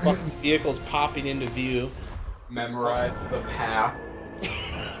 fucking vehicles popping into view. Memorize the path.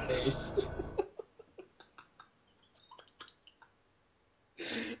 Paste.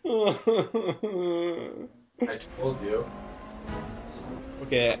 I told you.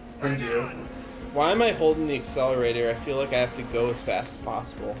 Okay. And you. Why am I holding the accelerator? I feel like I have to go as fast as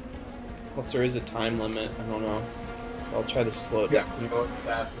possible. Plus there is a time limit. I don't know. I'll try to slow it Yeah, down. go as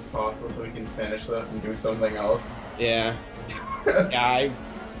fast as possible so we can finish this and do something else. Yeah. Yeah,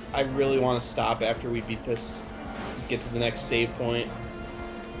 I really want to stop after we beat this. Get to the next save point.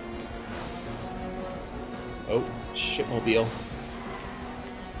 Oh, shitmobile.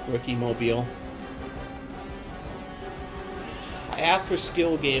 Rookie mobile. I asked for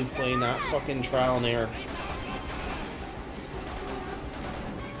skill gameplay, not fucking trial and error.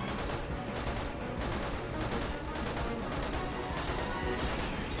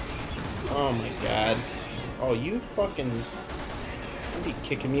 Oh my god. Oh, you fucking... Don't be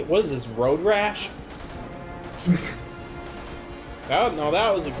kicking me. What is this, Road Rash? No,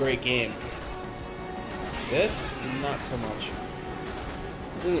 that was a great game. This, not so much.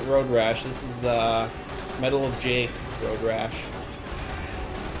 This isn't Road Rash, this is, Metal of Jake Road Rash.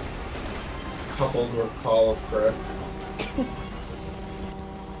 Coupled with Call of Chris.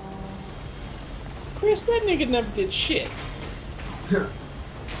 Chris, that nigga never did shit. Man,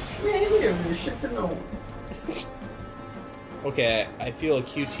 you didn't do shit to no one. Okay, I feel a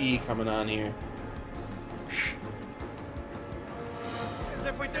QT coming on here. As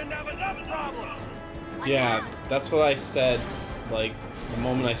if we didn't have enough problems. Yeah, that's what I said, like, the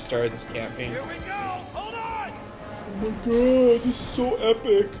moment I started this campaign. Here we go. Hold on. Oh my god, this is so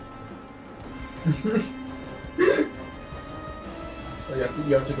epic.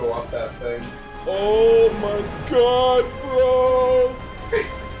 You have to go up that thing. Oh my god, bro!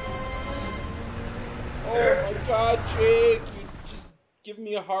 Oh my god, Jake, you just give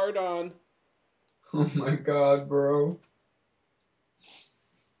me a hard on. Oh my god, bro.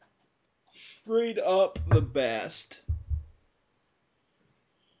 Straight up the best.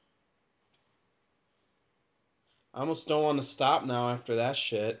 I almost don't want to stop now after that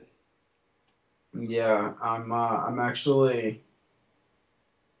shit. Yeah, I'm actually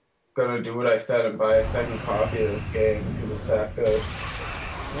gonna do what I said and buy a second copy of this game because it's that good.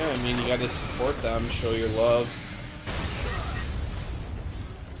 Yeah, I mean, you gotta support them, show your love.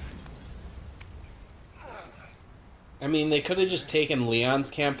 I mean, they could have just taken Leon's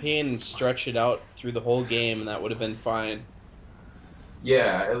campaign and stretched it out through the whole game, and that would have been fine.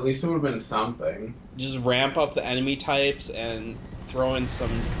 Yeah, at least it would have been something. Just ramp up the enemy types and throw in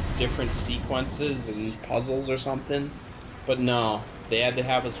some different sequences and puzzles or something. But no, they had to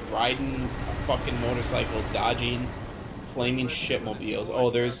have us riding a fucking motorcycle, dodging flaming shitmobiles. Oh,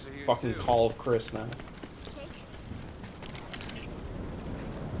 there's fucking Call of Chris now. Jake?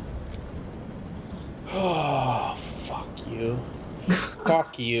 Oh, fuck you.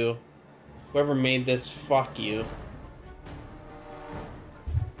 Fuck you. Whoever made this, fuck you.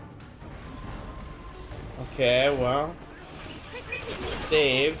 Okay, well,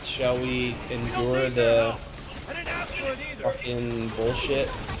 saved. Shall we endure the I didn't ask for it either. fucking bullshit?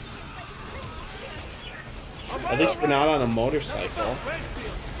 At least we're not on a motorcycle.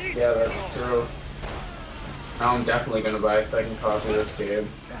 Yeah, that's true. Now I'm definitely gonna buy a second copy of this game.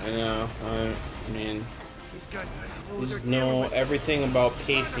 I know. I mean, These guys you just know everything about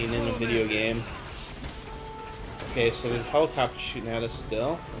pacing in a video game. Okay, so there's helicopters shooting at us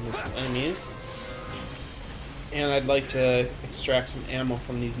still, and there's some enemies. And I'd like to extract some ammo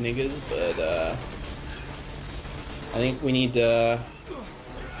from these niggas, but I think we need to...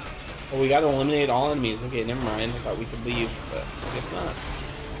 Oh, we gotta eliminate all enemies. Okay, never mind. I thought we could leave, but I guess not.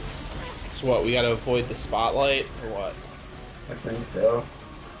 So what, we gotta avoid the spotlight, or what? I think so.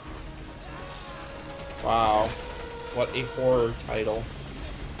 Wow. What a horror title.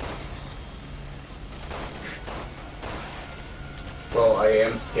 Well, I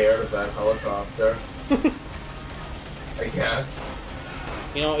am scared of that helicopter. I guess.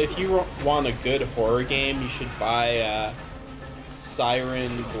 You know, if you want a good horror game, you should buy Siren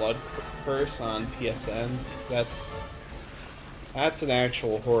Blood Curse on PSN. That's an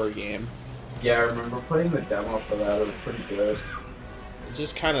actual horror game. Yeah, I remember playing the demo for that. It was pretty good. It's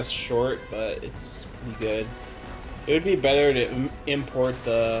just kind of short, but it's pretty good. It would be better to import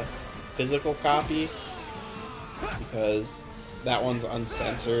the physical copy, because that one's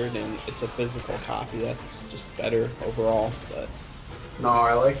uncensored and it's a physical copy. That's just better overall. But No,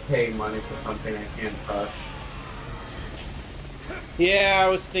 I like paying money for something I can't touch. yeah, I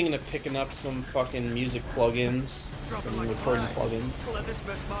was thinking of picking up some fucking music plugins, some recording plugins. We'll have this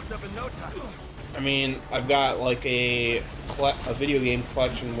mess mopped up in no time. I mean, I've got like a video game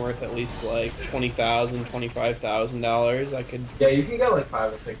collection worth at least like $20,000, $25,000. I could. Yeah, you can get like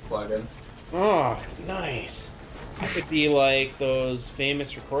 5 or 6 plugins. Oh, nice. I could be like those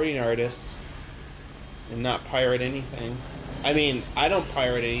famous recording artists and not pirate anything. I mean, I don't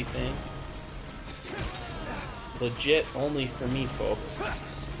pirate anything. Legit only for me, folks.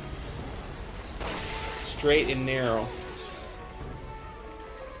 Straight and narrow.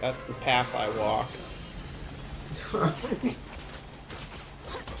 That's the path I walk.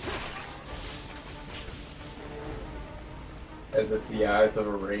 As if the eyes of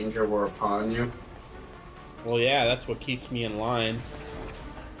a ranger were upon you. Well, yeah, that's what keeps me in line.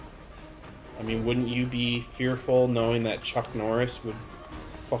 I mean, wouldn't you be fearful knowing that Chuck Norris would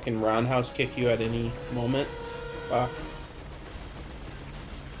fucking roundhouse kick you at any moment? Fuck.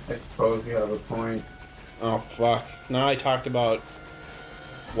 I suppose you have a point. Oh, fuck. Now I talked about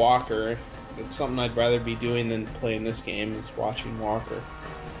Walker. That's something I'd rather be doing than playing this game, is watching Walker.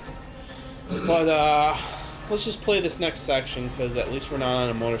 But, let's just play this next section, because at least we're not on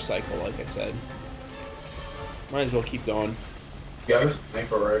a motorcycle, like I said. Might as well keep going. You have a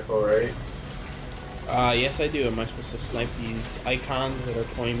sniper rifle, right? Yes I do. Am I supposed to snipe these icons that are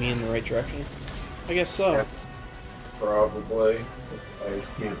pointing me in the right direction? I guess so. Yeah. Probably. 'Cause I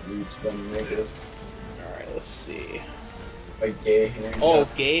can't reach them niggas. let's see. Like gay hand. Oh,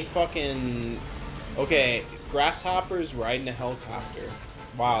 gay fucking... Okay, grasshoppers riding a helicopter.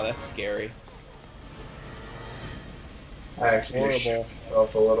 Wow, that's scary. I actually Horrible. shit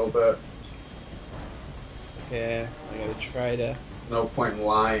myself a little bit. Okay, I gotta try to... There's no point in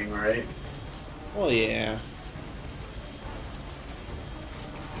lying, right? Well, yeah.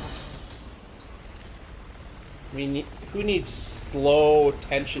 I mean, who needs slow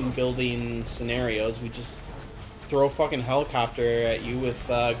tension building scenarios? We just throw a fucking helicopter at you with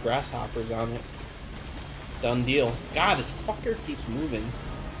grasshoppers on it. Done deal. God, this fucker keeps moving.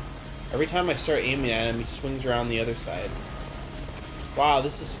 Every time I start aiming at him, he swings around the other side. Wow,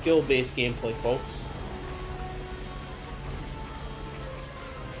 this is skill-based gameplay, folks.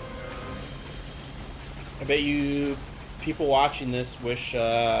 I bet you people watching this wish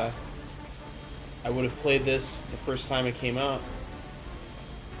I would have played this the first time it came out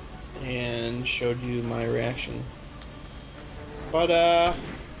and showed you my reaction. But,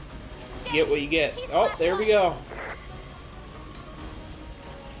 you get what you get. Oh, there we go.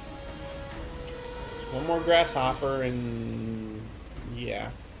 One more grasshopper and...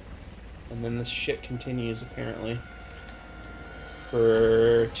 yeah. And then this shit continues, apparently.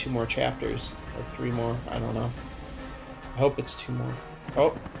 For 2 more chapters. Or 3 more, I don't know. I hope it's 2 more.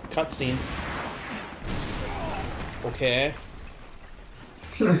 Oh, cutscene. Okay.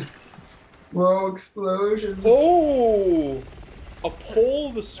 Whoa, explosions. Oh! A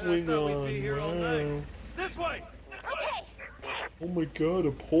pole to swing I thought on. we'd be here all Wow. night. This way. Okay. Oh my god,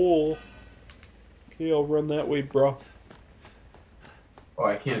 a pole. Okay, I'll run that way, bro. Oh,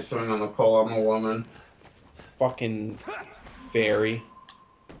 I can't swing on the pole, I'm a woman. Fucking fairy.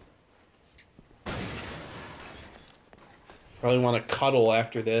 Probably want to cuddle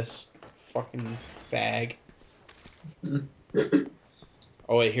after this. Fucking fag.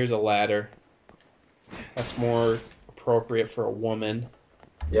 Oh wait, here's a ladder. That's more appropriate for a woman.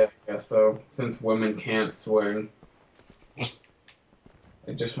 Yeah, I guess so. Since women can't swing.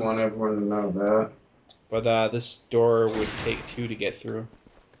 I just want everyone to know that. But this door would take 2 to get through.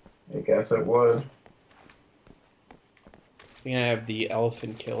 I guess it would. I think I have the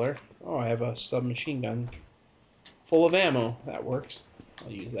elephant killer. Oh, I have a submachine gun. Full of ammo. That works.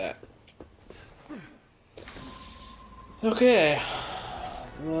 I'll use that. Okay.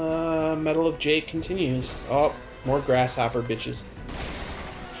 Medal of Jake continues. Oh, more grasshopper bitches.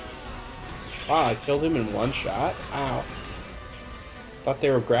 Wow, I killed him in 1 shot? Ow. Thought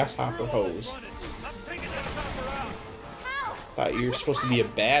they were grasshopper hoes. I'm taking that hopper out. How? Thought you were supposed to be a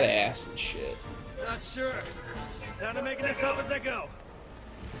badass and shit. Not sure. Kind of making this up as I go.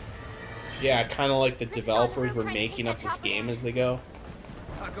 Yeah, kind of like the This developers son were of a making up bitch, this take game as they go.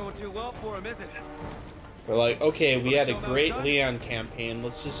 Not going too well for him, is it? They're like, okay, we had a great Leon campaign.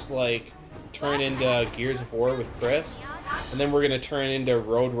 Let's just, like, turn into Gears of War with Chris. And then we're going to turn into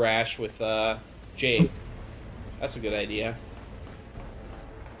Road Rash with Jake. That's a good idea.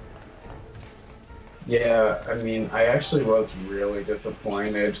 Yeah, I mean, I actually was really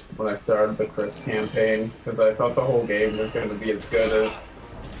disappointed when I started the Chris campaign, because I thought the whole game was going to be as good as,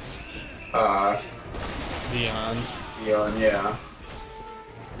 Leon's. Leon, yeah.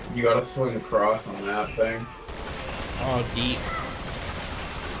 You gotta swing across on that thing. Oh, deep.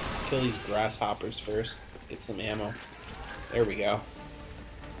 Let's kill these grasshoppers first. Get some ammo. There we go.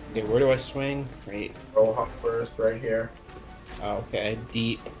 Okay, where do I swing? Right. Roll hop first, right here. Oh, okay,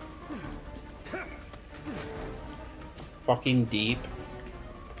 deep. Fucking deep. To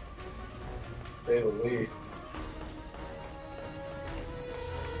say the least.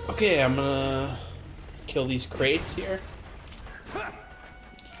 Okay, I'm gonna kill these crates here.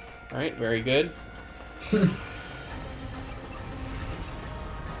 Alright, very good.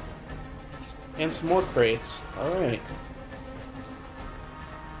 And some more crates. Alright.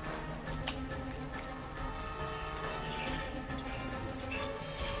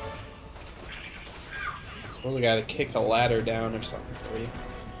 Suppose I gotta kick a ladder down or something for you.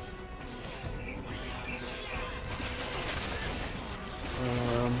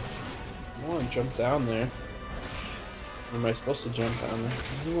 I want to jump down there. Or am I supposed to jump down there?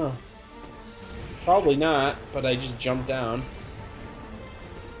 I don't know. Probably not, but I just jumped down.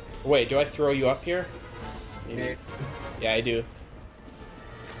 Wait, do I throw you up here? Maybe. Yeah, I do.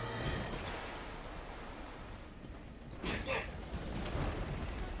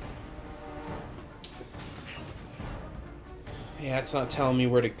 Yeah, it's not telling me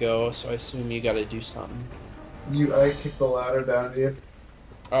where to go, so I assume you gotta do something. I kicked the ladder down to you.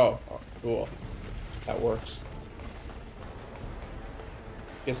 Oh, cool. That works.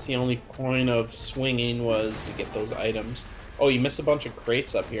 Guess the only point of swinging was to get those items. Oh, you missed a bunch of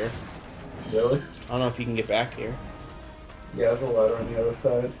crates up here. Really? I don't know if you can get back here. Yeah, there's a ladder on the other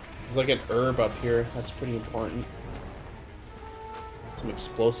side. There's like an herb up here. That's pretty important. Some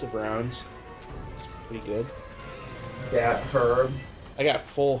explosive rounds. That's pretty good. Yeah, herb. I got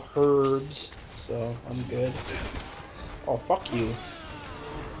full herbs, so I'm good. Oh, fuck you.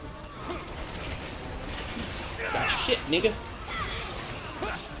 Ah, shit, nigga.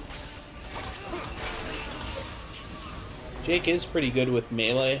 Jake is pretty good with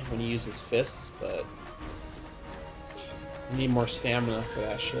melee when he uses fists, but I need more stamina for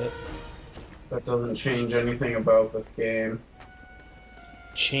that shit. That doesn't change anything about this game.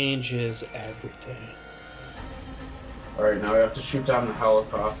 Changes everything. Alright, now we have to shoot down the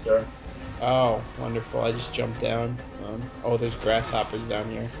helicopter. Oh, wonderful. I just jumped down. Oh, there's grasshoppers down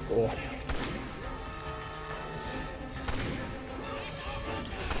here. Cool.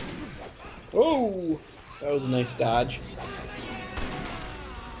 Whoa! That was a nice dodge.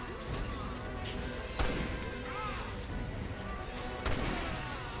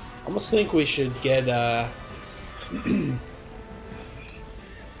 I almost think we should get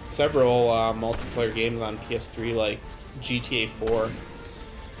several multiplayer games on PS3, like GTA 4,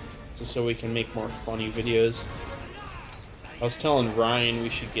 just so we can make more funny videos. I was telling Ryan we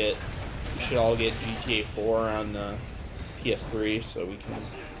should all get GTA 4 on PS3 so we can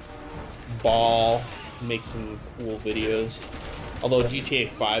ball, make some cool videos. Although GTA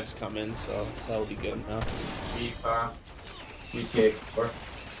 5's coming, so that'll be good enough. GTA 4.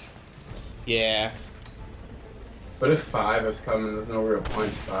 Yeah. But if 5 is coming, there's no real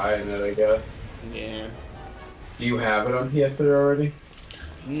point to buying it, I guess. Yeah. Do you have it on PS3 already?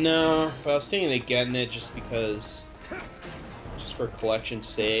 No, but I was thinking of getting it just because, just for collection's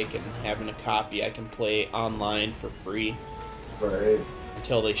sake and having a copy I can play online for free. Right.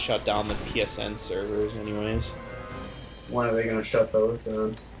 Until they shut down the PSN servers anyways. When are they gonna shut those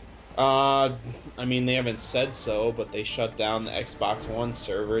down? I mean, they haven't said so, but they shut down the Xbox One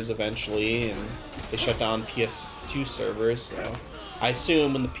servers eventually, and they shut down PS2 servers, so I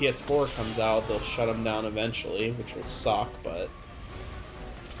assume when the PS4 comes out, they'll shut them down eventually, which will suck, but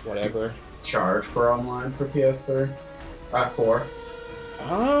whatever. Charge for online for PS3? 4?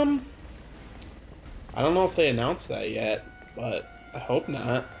 I don't know if they announced that yet, but I hope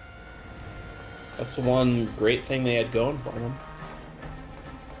not. That's the one great thing they had going for them.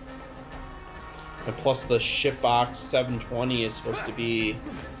 And plus the Shipbox 720 is supposed to be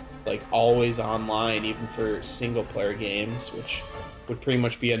like always online, even for single player games, which would pretty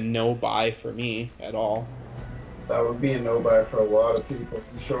much be a no buy for me at all. That would be a no buy for a lot of people,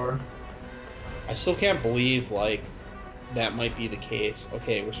 for sure. I still can't believe like that might be the case.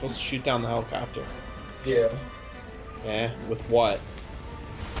 Okay, we're supposed to shoot down the helicopter. Yeah. Yeah, with what?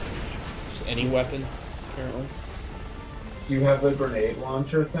 Just any weapon, apparently. Do you have the grenade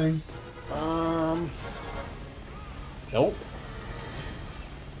launcher thing? Nope.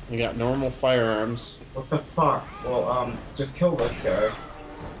 We got normal firearms. What the fuck? Well, just kill this guy.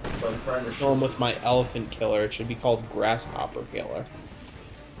 So I'm trying to Kill him shoot. with my elephant killer. It should be called grasshopper killer.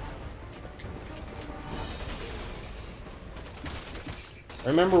 I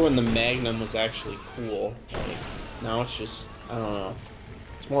remember when the Magnum was actually cool. Like, now it's just, I don't know.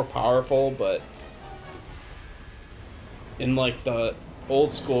 It's more powerful, but in like the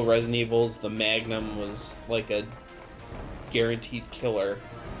old school Resident Evils, the Magnum was like a guaranteed killer.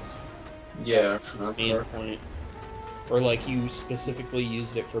 Yeah. That's its main point. Or like you specifically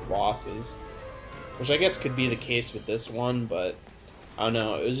used it for bosses. Which I guess could be the case with this one, but I don't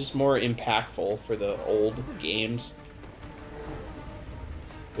know. It was just more impactful for the old games.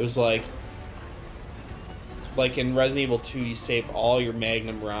 It was like in Resident Evil 2, you save all your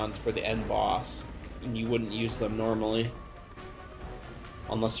Magnum rounds for the end boss, and you wouldn't use them normally.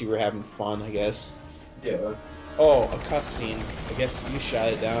 Unless you were having fun, I guess. Yeah. Oh, a cutscene. I guess you shot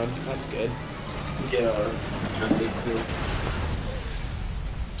it down. That's good. Yeah. I did too.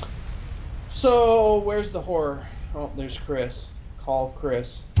 So, where's the horror? Oh, there's Chris. Call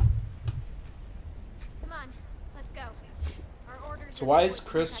Chris. Come on, let's go. Our orders. So are why to is work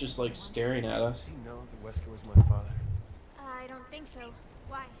Chris protect just like everyone. staring at Does us? he know that Wesker was my father? I don't think so.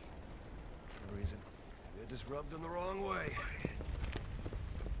 Why? No reason. They're just rubbed him the wrong way.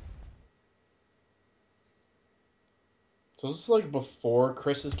 So is this like before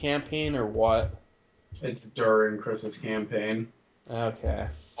Chris's campaign or what? It's during Chris's campaign. Okay.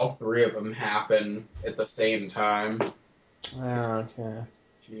 All three of them happen at the same time. Okay. It's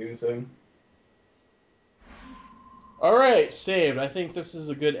confusing. Alright, saved. I think this is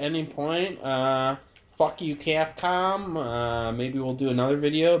a good ending point. Fuck you, Capcom. Maybe we'll do another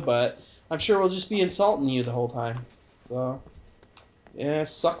video, but I'm sure we'll just be insulting you the whole time. So, Yeah,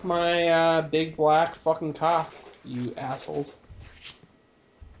 suck my big black fucking cock, you assholes.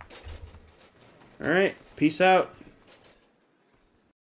 Alright, peace out.